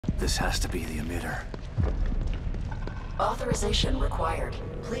This has to be the emitter. Authorization required.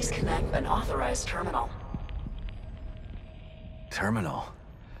 Please connect an authorized terminal. Terminal?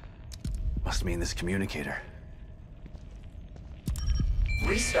 Must mean this communicator.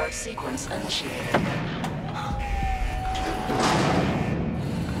 Restart sequence initiated.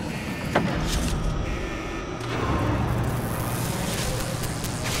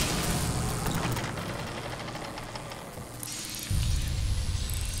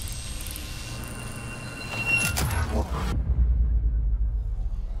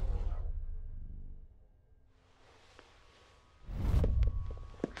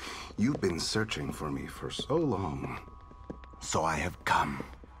 You've been searching for me for so long, so I have come.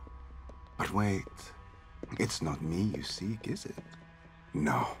 But wait, it's not me you seek, is it?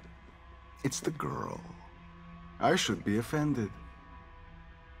 No, it's the girl. I should be offended.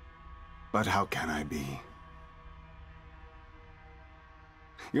 But how can I be?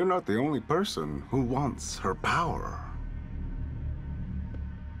 You're not the only person who wants her power.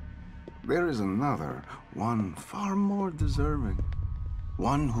 There is another, one far more deserving.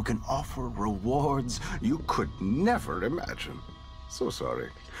 One who can offer rewards you could never imagine. So sorry,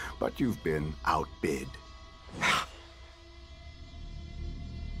 but you've been outbid.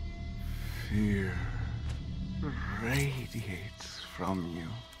 Fear radiates from you.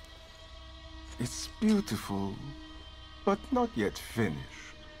 It's beautiful, but not yet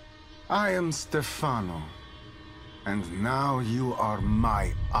finished. I am Stefano, and now you are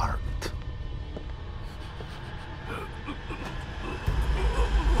my art.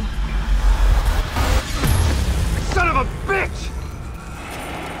 Son of a bitch!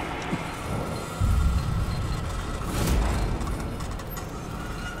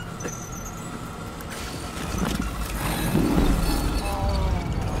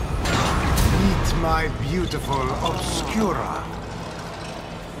 Meet my beautiful Obscura.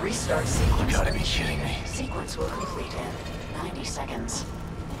 Restart sequence. You gotta be kidding me. Sequence will complete in 90 seconds.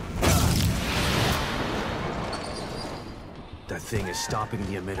 That thing is stopping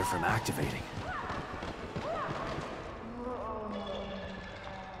the emitter from activating.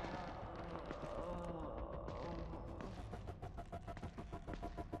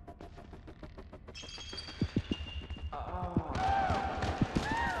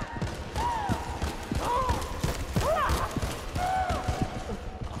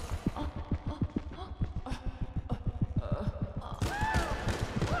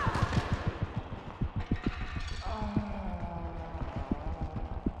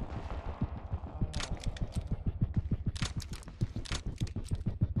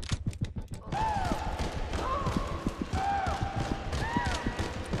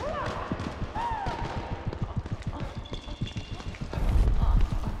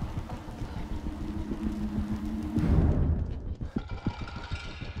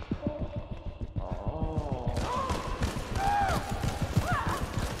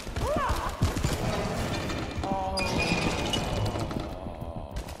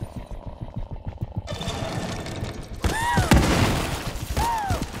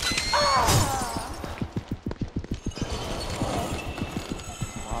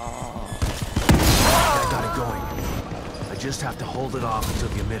 Just have to hold it off until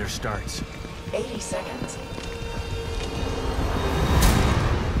the emitter starts. 80 seconds.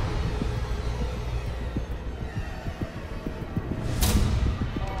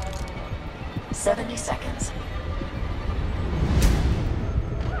 70 seconds.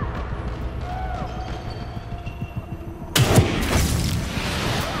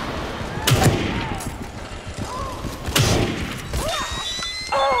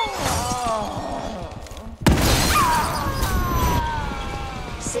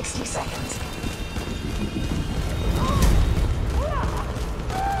 60 seconds.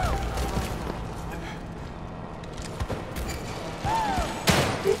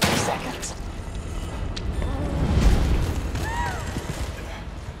 50 seconds.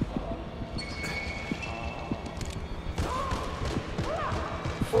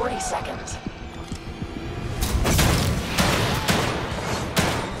 40 seconds.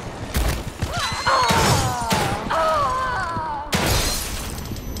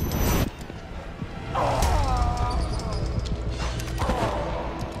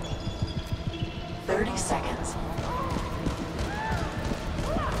 30 seconds.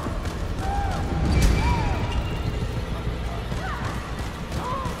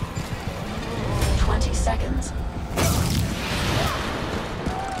 20 seconds. 10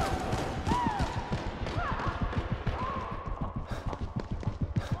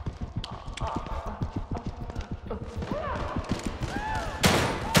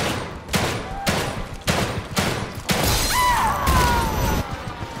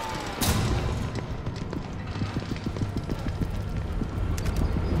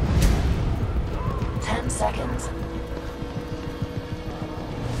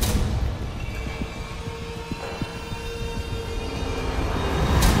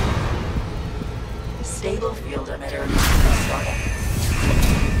 Low field emitter started.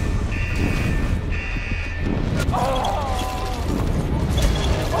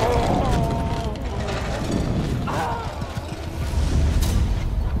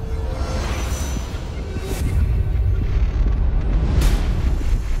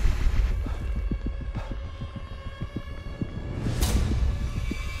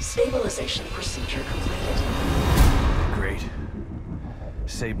 Stabilization procedure completed. Great.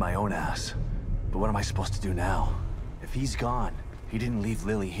 Saved my own ass. But what am I supposed to do now? If he's gone, he didn't leave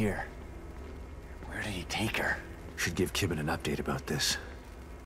Lily here. Where did he take her? Should give Kibben an update about this.